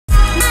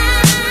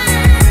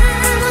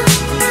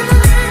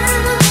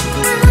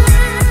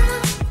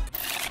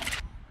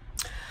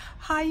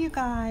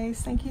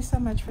guys. Thank you so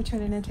much for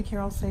tuning into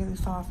Carol's Daily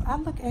Sauce. I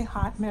look a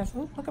hot mess.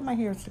 Ooh, look at my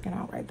hair sticking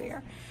out right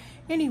there.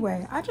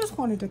 Anyway, I just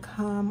wanted to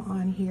come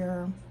on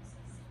here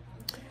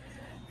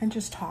and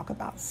just talk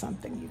about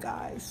something, you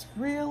guys.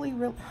 Really,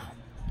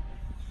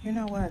 you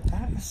know what?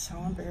 That is so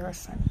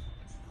embarrassing.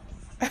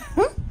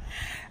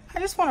 I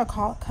just want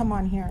to come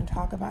on here and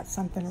talk about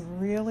something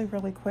really,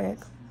 really quick.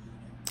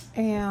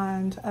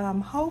 And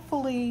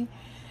hopefully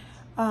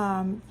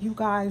you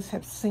guys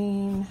have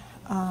seen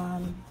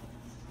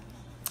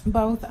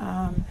both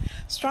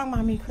Strong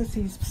Mommy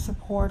Chrissy's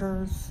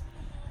supporters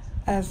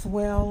as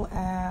well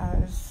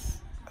as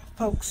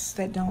folks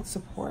that don't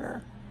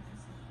support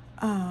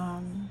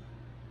her.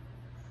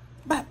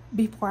 But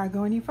before I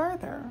go any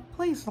further,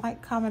 please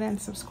like, comment, and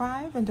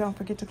subscribe, and don't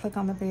forget to click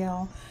on the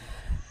bell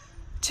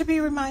to be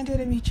reminded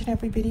of each and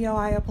every video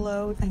I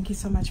upload. Thank you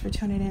so much for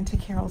tuning in to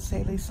Carol's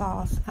Daily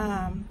Sauce.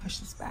 Push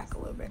this back a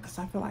little bit because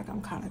I feel like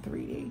I'm kind of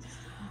 3D.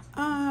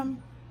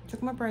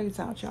 Took my braids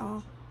out,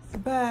 y'all.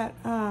 But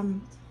I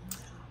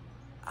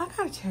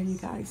gotta tell you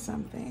guys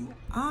something.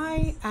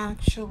 I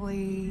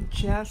actually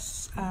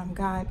just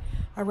got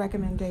a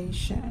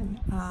recommendation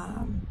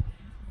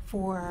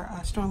for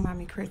Strong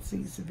Mommy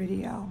Chrissy's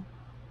video,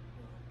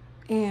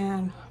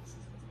 and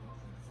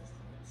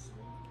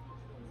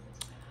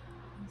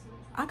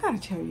I gotta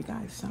tell you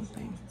guys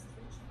something.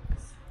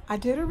 I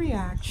did a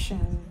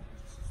reaction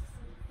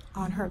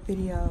on her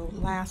video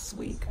last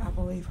week. I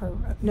believe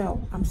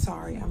I'm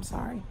sorry.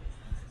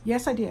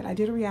 Yes, I did. I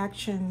did a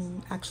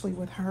reaction actually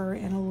with her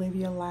and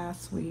Olivia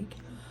last week,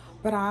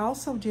 but I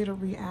also did a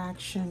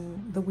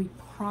reaction the week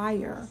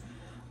prior,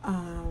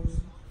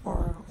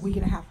 or a week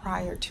and a half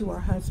prior to her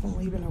husband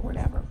leaving or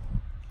whatever.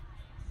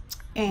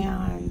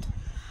 And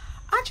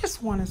I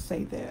just want to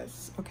say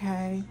this,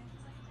 okay?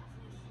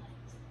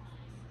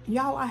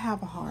 Y'all, I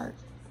have a heart,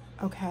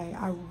 okay?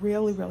 I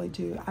really, really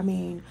do. I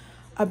mean,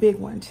 a big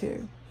one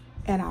too.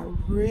 And I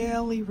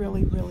really,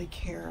 really, really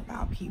care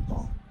about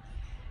people.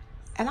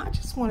 And I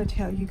just want to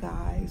tell you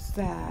guys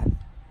that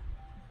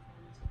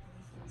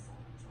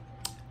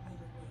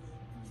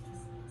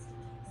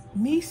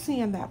me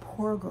seeing that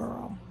poor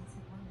girl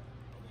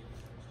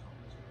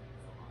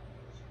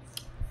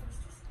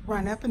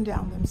run up and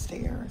down them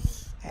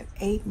stairs at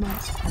 8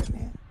 months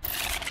pregnant,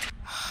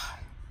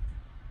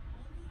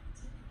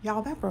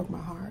 y'all, that broke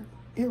my heart.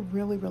 It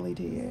really, really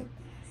did.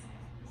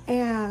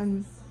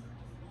 And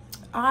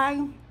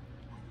I,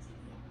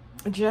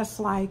 just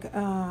like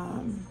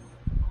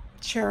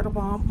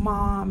Charitable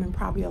Mom and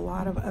probably a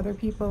lot of other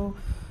people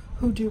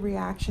who do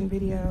reaction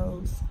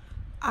videos,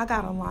 I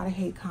got a lot of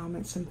hate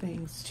comments and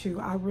things too.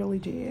 I really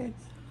did.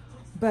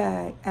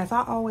 But as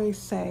I always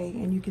say,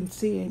 and you can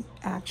see it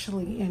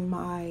actually in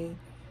my,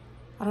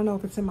 I don't know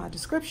if it's in my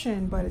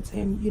description, but it's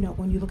in, you know,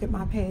 when you look at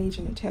my page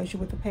and it tells you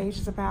what the page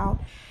is about,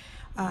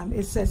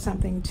 it says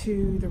something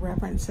to the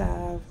reference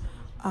of,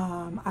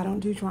 I don't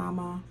do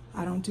drama,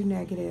 I don't do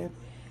negative,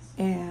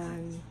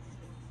 and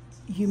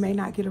you may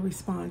not get a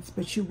response,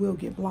 but you will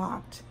get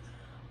blocked.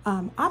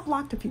 I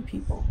blocked a few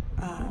people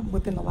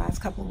within the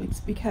last couple of weeks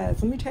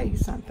because, let me tell you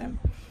something,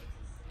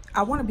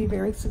 I want to be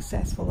very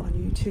successful on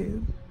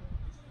YouTube,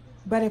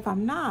 but if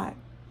I'm not,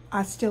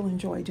 I still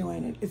enjoy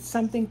doing it. It's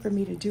something for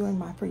me to do in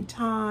my free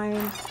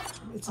time.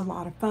 It's a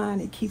lot of fun.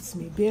 It keeps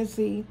me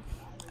busy,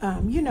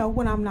 you know,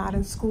 when I'm not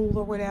in school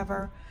or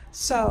whatever.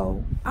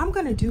 So I'm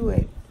going to do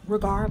it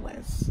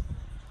regardless.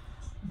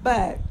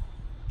 But,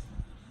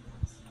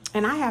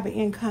 and I have an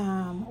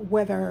income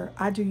whether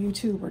I do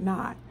YouTube or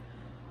not.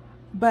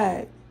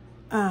 But,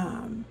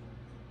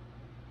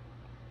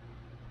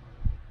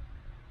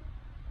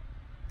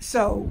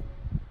 so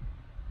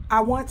I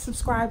want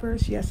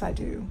subscribers. Yes, I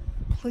do.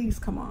 Please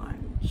come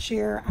on,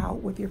 share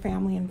out with your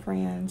family and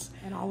friends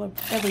and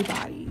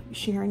everybody.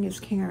 Sharing is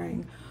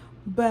caring.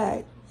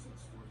 But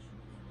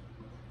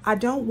I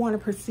don't want to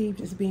be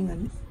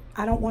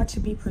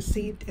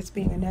perceived as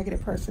being a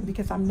negative person,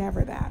 because I'm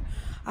never that.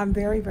 I'm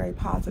very, very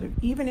positive.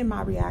 Even in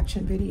my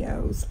reaction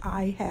videos,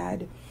 I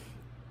had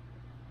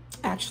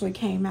actually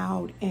came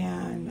out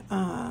and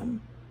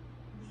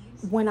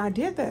when I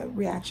did the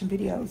reaction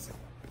videos,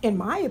 in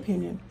my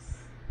opinion,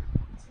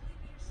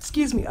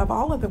 excuse me, of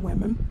all of the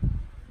women,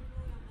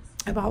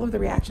 of all of the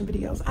reaction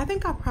videos, I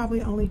think I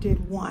probably only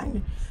did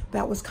one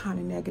that was kind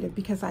of negative,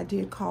 because I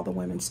did call the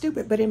women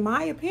stupid. But in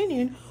my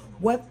opinion,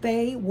 what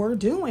they were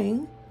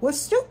doing was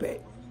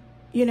stupid,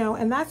 you know,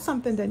 and that's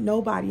something that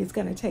nobody is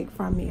going to take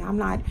from me. I'm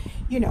not,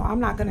 you know, I'm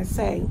not going to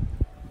say,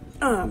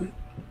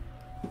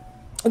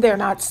 they're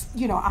not,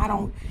 you know, I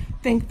don't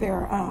think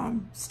they're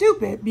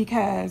stupid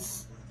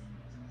because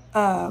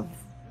of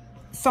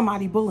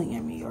somebody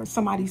bullying me or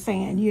somebody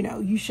saying, you know,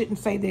 you shouldn't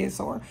say this,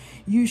 or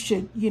you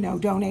should, you know,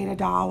 donate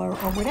 $1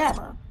 or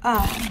whatever.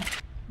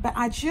 But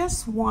I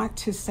just want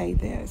to say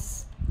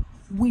this.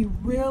 We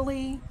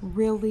really,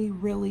 really,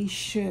 really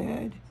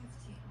should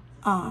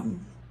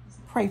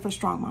pray for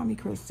Strong Mommy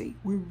Chrissy.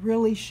 We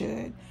really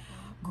should.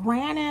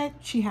 Granted,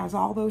 she has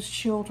all those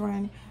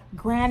children.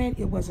 Granted,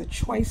 it was a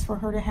choice for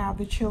her to have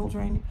the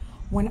children.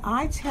 When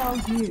I tell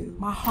you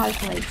my heart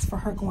breaks for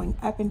her going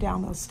up and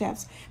down those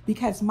steps,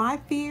 because my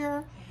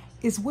fear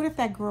is, what if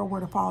that girl were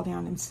to fall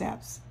down them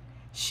steps?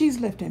 She's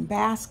lifting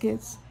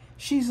baskets.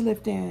 She's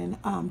lifting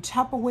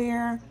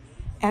Tupperware.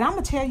 And I'm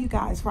going to tell you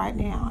guys right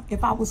now,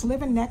 if I was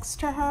living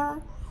next to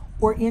her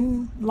or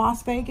in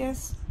Las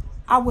Vegas,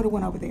 I would have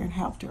went over there and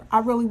helped her. I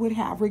really would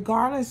have,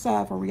 regardless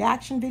of a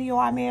reaction video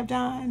I may have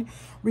done,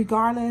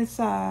 regardless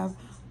of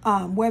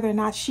whether or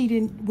not she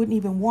wouldn't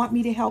even want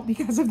me to help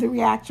because of the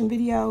reaction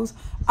videos.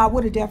 I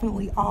would have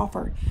definitely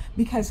offered,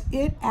 because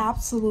it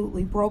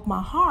absolutely broke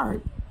my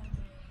heart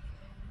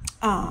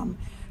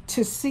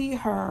to see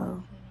her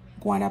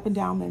going up and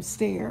down those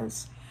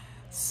stairs.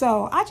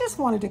 So I just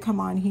wanted to come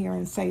on here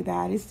and say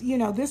that it's, you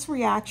know, this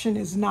reaction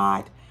is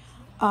not,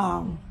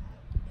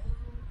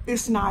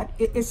 it's not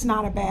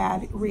a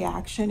bad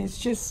reaction. It's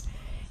just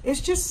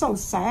so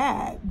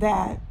sad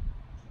that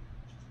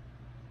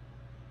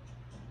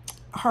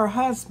her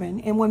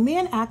husband, and when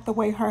men act the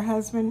way her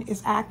husband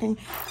is acting,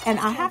 and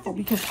I have to,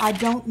 because I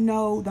don't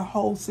know the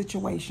whole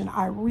situation.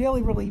 I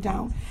really, really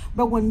don't.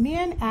 But when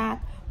men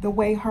act the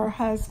way her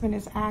husband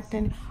is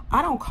acting,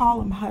 I don't call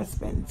them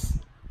husbands.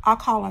 I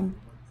call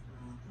them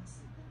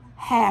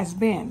has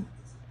been,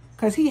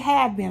 because he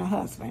had been a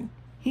husband.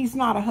 He's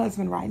not a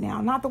husband right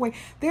now. Not the way.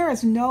 There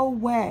is no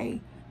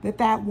way that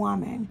that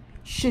woman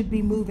should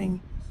be moving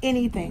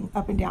anything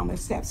up and down the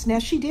steps. Now,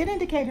 she did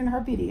indicate in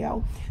her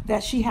video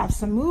that she has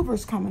some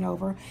movers coming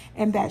over,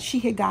 and that she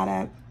had got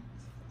up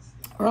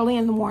early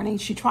in the morning.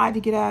 She tried to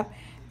get up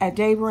at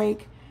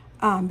daybreak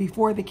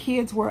before the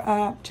kids were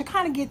up to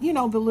kind of get, you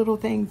know, the little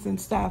things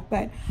and stuff.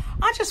 But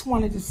I just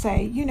wanted to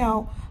say, you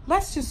know,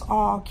 let's just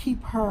all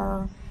keep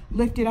her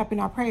lifted up in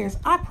our prayers.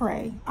 I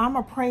pray. I'm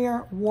a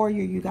prayer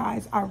warrior, you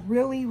guys. I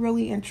really,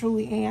 really and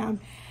truly am.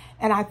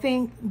 And I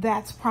think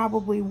that's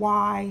probably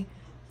why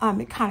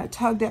it kind of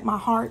tugged at my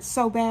heart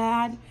so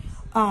bad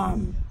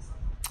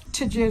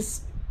to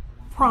just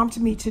prompt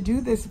me to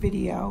do this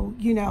video,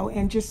 you know,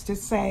 and just to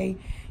say,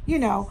 you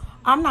know,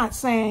 I'm not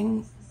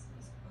saying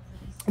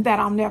that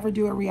I'll never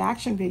do a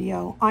reaction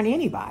video on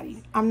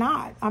anybody. I'm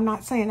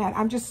not saying that.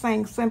 I'm just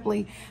saying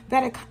simply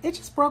that it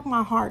just broke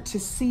my heart to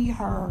see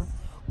her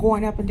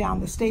going up and down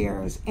the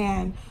stairs.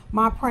 And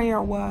my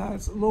prayer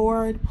was,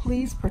 Lord,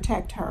 please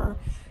protect her,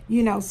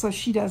 you know, so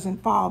she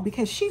doesn't fall,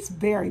 because she's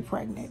very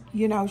pregnant.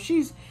 You know,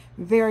 she's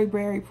very,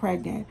 very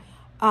pregnant.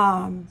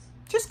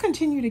 Just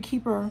continue to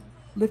keep her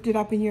lifted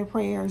up in your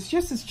prayers,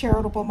 just as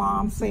Charitable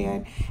Mom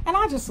said. And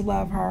I just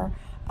love her.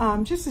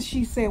 Just as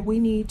she said, we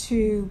need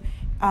to,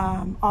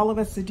 all of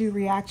us to do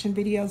reaction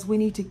videos, we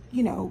need to,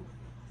 you know,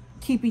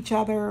 keep each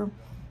other,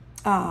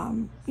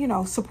 you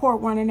know, support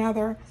one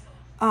another.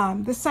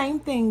 The same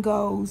thing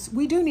goes,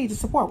 we do need to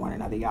support one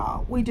another,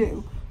 y'all. We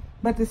do.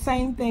 But the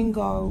same thing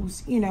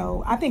goes, you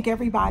know, I think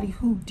everybody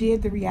who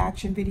did the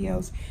reaction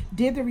videos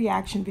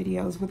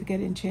with good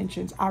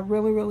intentions. I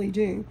really, really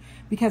do,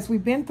 because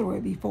we've been through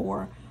it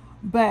before.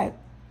 But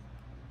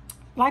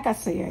like I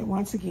said,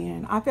 once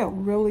again, I felt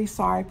really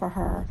sorry for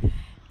her.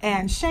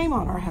 And shame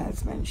on her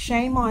husband.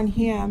 Shame on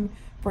him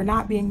for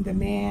not being the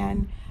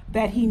man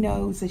that he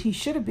knows that he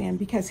should have been,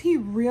 because he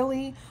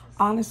really,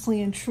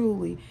 honestly and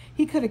truly,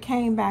 he could have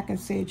came back and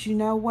said, you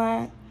know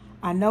what?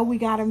 I know we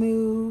got to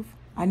move.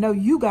 I know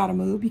you got to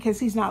move, because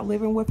he's not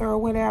living with her or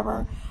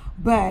whatever.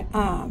 But,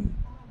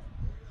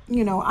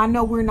 you know, I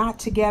know we're not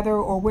together,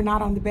 or we're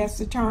not on the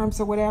best of terms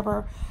or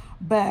whatever,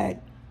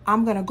 but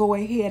I'm going to go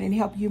ahead and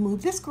help you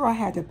move. This girl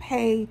had to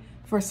pay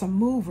for some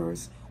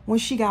movers when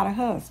she got a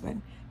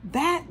husband.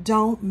 That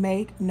don't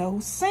make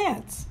no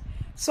sense.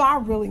 So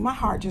my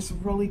heart just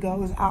really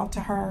goes out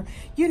to her.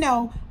 You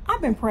know,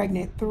 I've been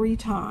pregnant 3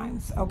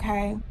 times,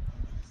 okay?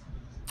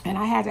 And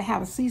I had to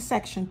have a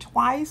C-section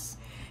twice.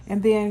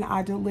 And then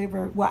I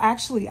delivered, well,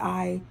 actually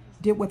I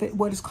did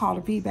what is called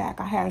a VBAC.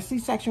 I had a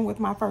C-section with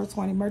my first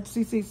one,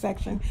 emergency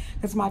C-section,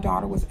 because my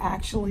daughter was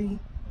actually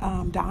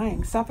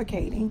dying,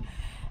 suffocating.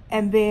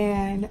 And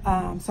then,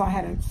 so I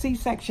had a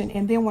C-section.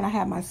 And then when I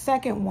had my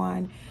second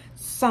one,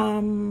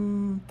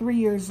 some 3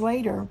 years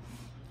later,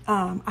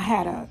 I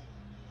had a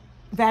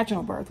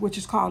vaginal birth, which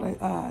is called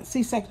a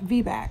C-section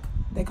VBAC.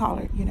 They call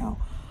it, you know.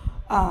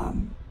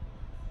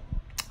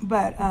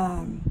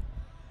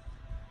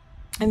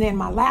 And then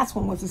my last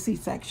one was a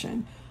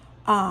C-section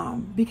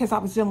because I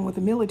was dealing with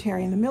the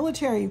military. And the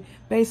military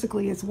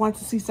basically is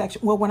once a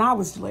C-section. Well, when I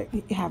was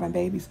having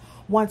babies,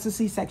 once a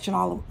C-section,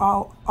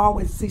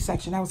 always a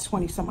C-section. That was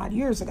 20 some odd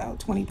years ago,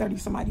 20, 30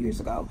 some odd years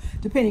ago,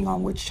 depending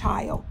on which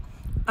child.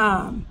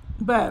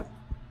 But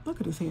look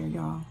at his hair,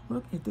 y'all.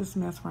 Look at this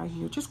mess right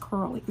here. Just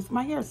curly.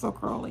 My hair is so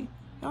curly.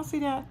 Y'all see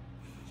that?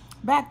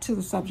 Back to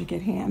the subject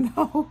at hand,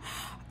 though.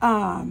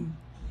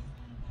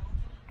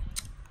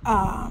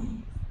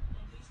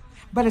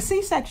 But a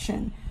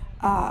C-section,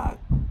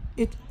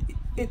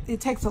 it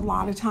takes a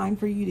lot of time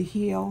for you to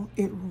heal.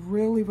 It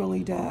really,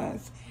 really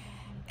does.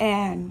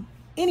 And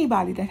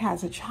anybody that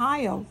has a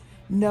child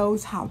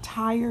knows how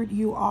tired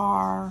you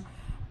are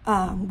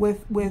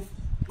with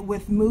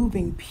with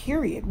moving,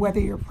 period, whether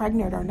you're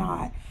pregnant or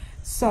not.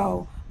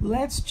 So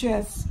let's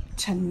just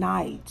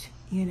tonight,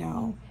 you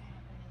know,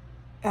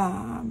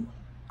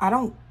 I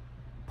don't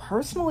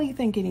personally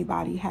think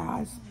anybody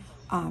has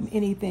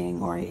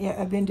anything or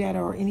a vendetta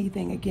or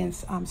anything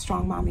against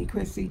Strong Mommy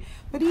Chrissy.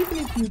 But even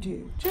if you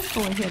do, just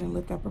go ahead and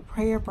lift up a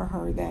prayer for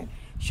her that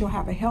she'll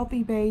have a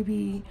healthy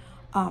baby,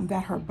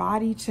 that her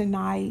body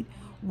tonight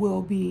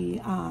will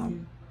be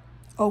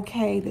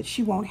okay, that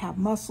she won't have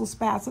muscle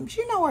spasms,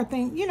 you know, or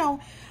thing, you know,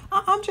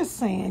 I'm just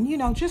saying, you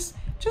know, just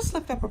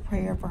lift up a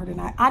prayer for her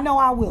tonight. I know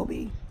I will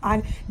be.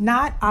 I'm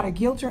not out of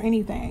guilt or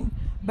anything,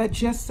 but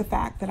just the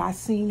fact that I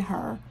seen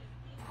her,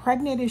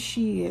 pregnant as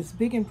she is,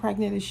 big and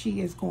pregnant as she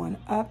is, going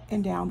up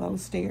and down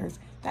those stairs,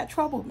 that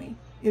troubled me.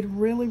 It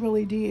really,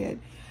 really did.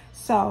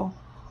 So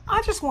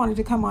I just wanted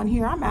to come on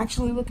here. I'm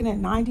actually looking at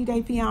 90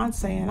 Day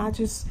Fiance, and I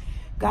just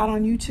got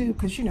on YouTube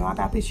because, you know, I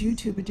got this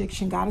YouTube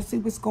addiction, got to see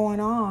what's going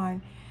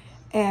on,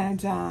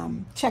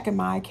 and checking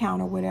my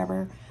account or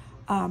whatever.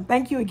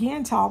 Thank you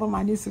again to all of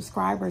my new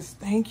subscribers.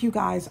 Thank you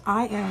guys.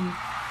 I am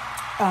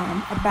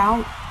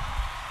about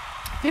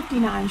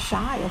 59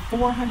 shy of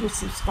 400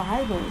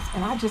 subscribers,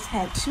 and I just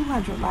had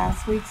 200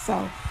 last week.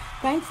 So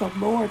thanks the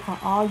Lord for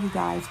all you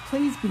guys.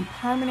 Please be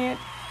permanent.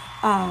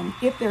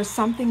 If there's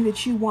something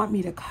that you want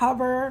me to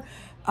cover,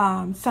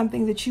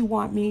 something that you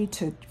want me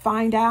to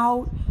find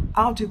out,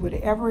 I'll do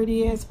whatever it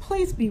is.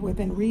 Please be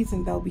within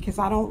reason though, because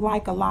I don't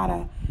like a lot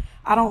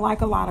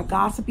of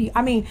gossipy.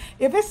 I mean,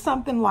 if it's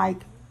something like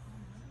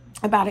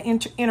about an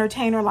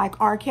entertainer like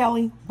R.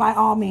 Kelly, by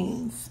all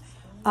means.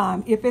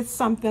 If it's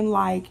something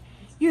like,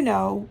 you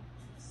know,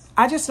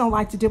 I just don't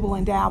like to dibble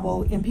and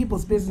dabble in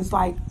people's business.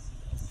 Like,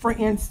 for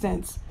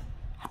instance,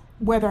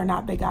 whether or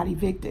not they got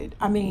evicted.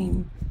 I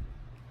mean,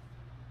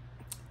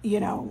 you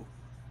know,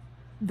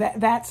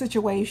 that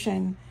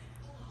situation,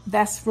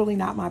 that's really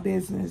not my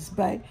business.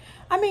 But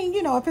I mean,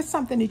 you know, if it's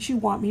something that you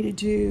want me to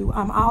do,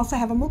 I also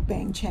have a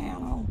mukbang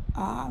channel,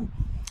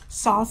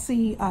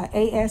 Saucy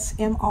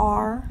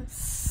ASMR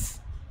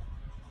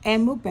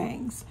and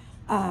mukbangs.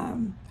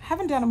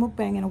 Haven't done a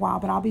mukbang in a while,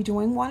 but I'll be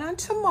doing one on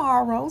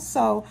tomorrow.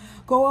 So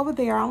go over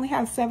there. I only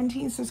have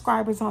 17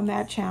 subscribers on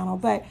that channel,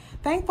 but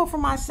thankful for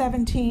my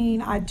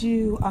 17. I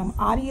do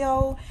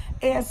audio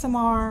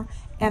ASMR,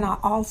 and I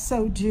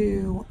also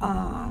do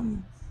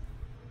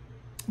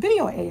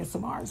video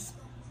ASMRs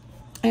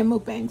and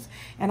mukbangs.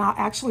 And I'll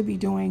actually be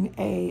doing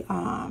a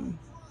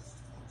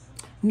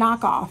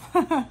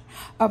knockoff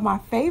of my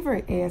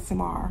favorite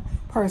ASMR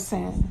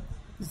person,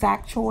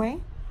 Zach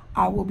Choi.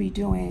 I will be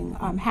doing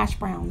hash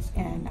browns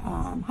and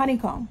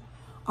honeycomb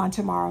on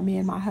tomorrow. Me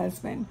and my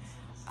husband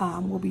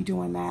will be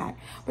doing that.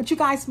 But you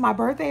guys, my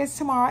birthday is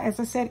tomorrow,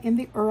 as I said in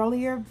the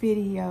earlier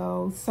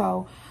video.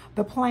 So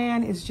the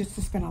plan is just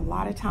to spend a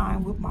lot of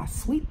time with my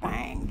sweet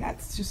thing.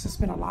 That's just to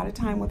spend a lot of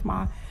time with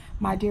my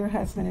dear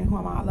husband, and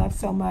whom I love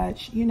so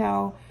much. You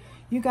know,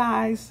 you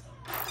guys,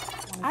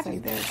 I want to say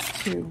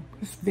this too.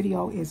 This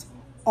video is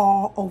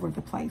all over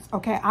the place.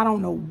 Okay, I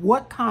don't know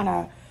what kind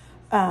of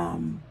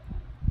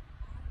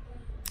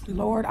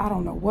Lord, I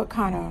don't know what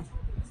kind of,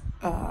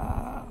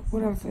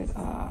 what is it,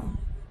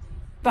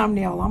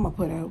 thumbnail I'm going to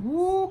put up,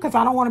 because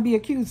I don't want to be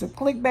accused of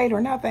clickbait or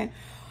nothing.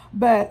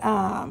 But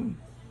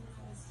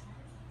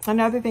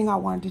another thing I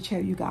wanted to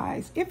tell you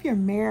guys, if you're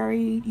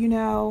married, you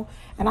know,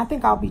 and I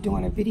think I'll be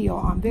doing a video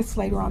on this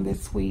later on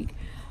this week.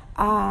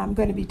 I'm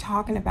going to be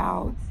talking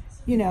about,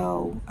 you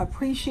know,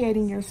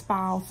 appreciating your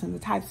spouse and the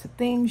types of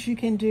things you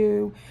can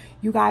do.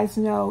 You guys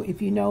know,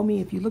 if you know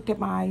me, if you looked at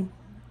my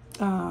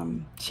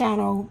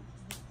channel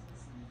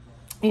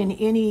in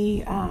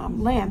any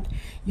length,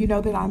 you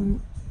know that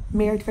I'm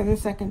married for the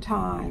second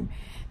time,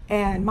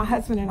 and my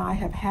husband and I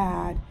have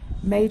had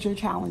major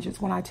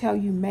challenges. When I tell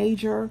you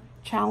major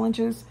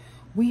challenges,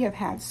 we have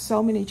had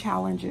so many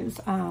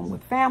challenges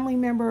with family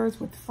members,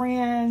 with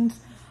friends,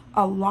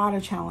 a lot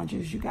of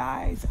challenges, you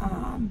guys,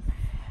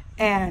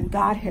 and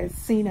God has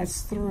seen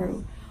us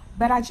through.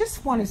 But I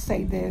just want to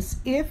say this: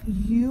 if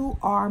you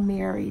are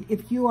married,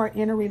 if you are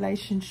in a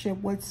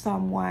relationship with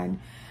someone,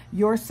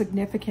 your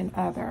significant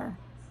other,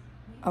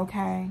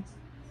 okay,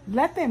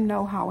 let them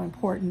know how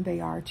important they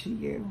are to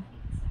you,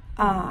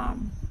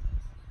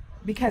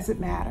 because it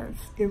matters.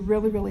 It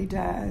really, really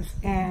does.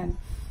 And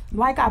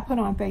like I put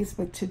on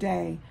Facebook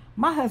today,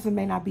 my husband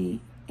may not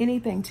be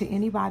anything to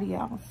anybody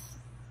else,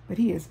 but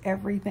he is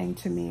everything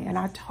to me. And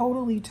I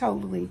totally,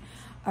 totally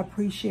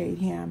appreciate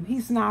him.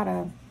 He's not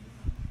a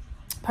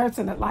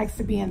person that likes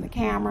to be in the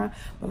camera,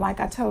 but like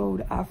I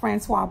told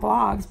Francois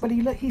Vlogs, but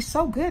he's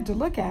so good to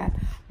look at,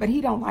 but he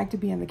don't like to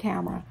be in the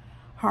camera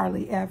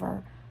hardly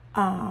ever.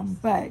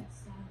 But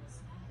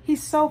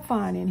he's so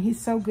fun and he's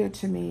so good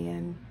to me.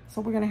 And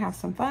so we're going to have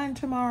some fun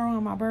tomorrow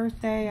on my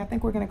birthday. I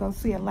think we're going to go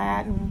see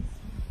Aladdin,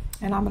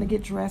 and I'm going to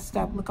get dressed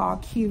up, look all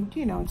cute,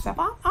 you know, and stuff.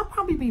 I'll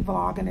probably be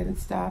vlogging it and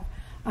stuff.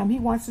 He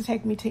wants to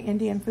take me to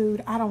Indian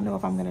food. I don't know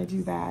if I'm going to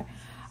do that.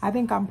 I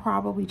think I'm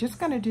probably just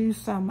going to do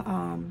some,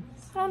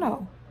 I don't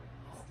know.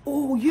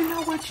 Oh, you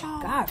know what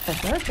y'all got for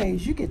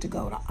birthdays? You get to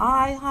go to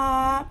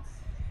IHOP.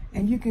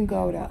 And you can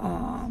go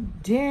to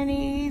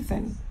Denny's,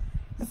 and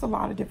there's a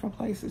lot of different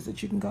places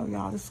that you can go.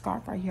 Y'all, this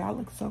scarf right here, I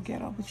look so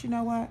ghetto, but you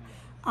know what?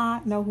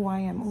 I know who I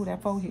am. Ooh,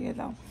 that forehead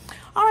though.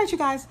 All right, you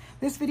guys,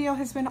 this video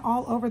has been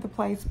all over the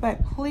place,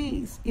 but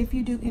please, if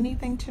you do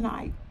anything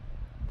tonight,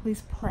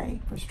 please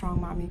pray for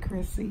Strong Mommy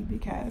Chrissy,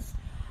 because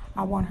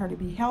I want her to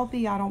be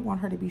healthy. I don't want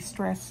her to be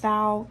stressed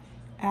out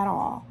at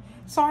all.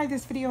 Sorry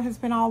this video has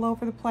been all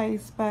over the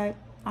place, but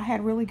I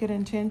had really good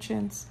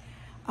intentions.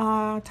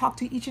 Talk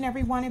to each and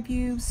every one of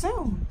you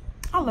soon.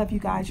 I love you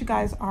guys. You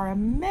guys are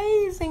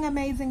amazing,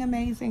 amazing,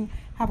 amazing.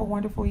 Have a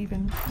wonderful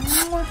evening.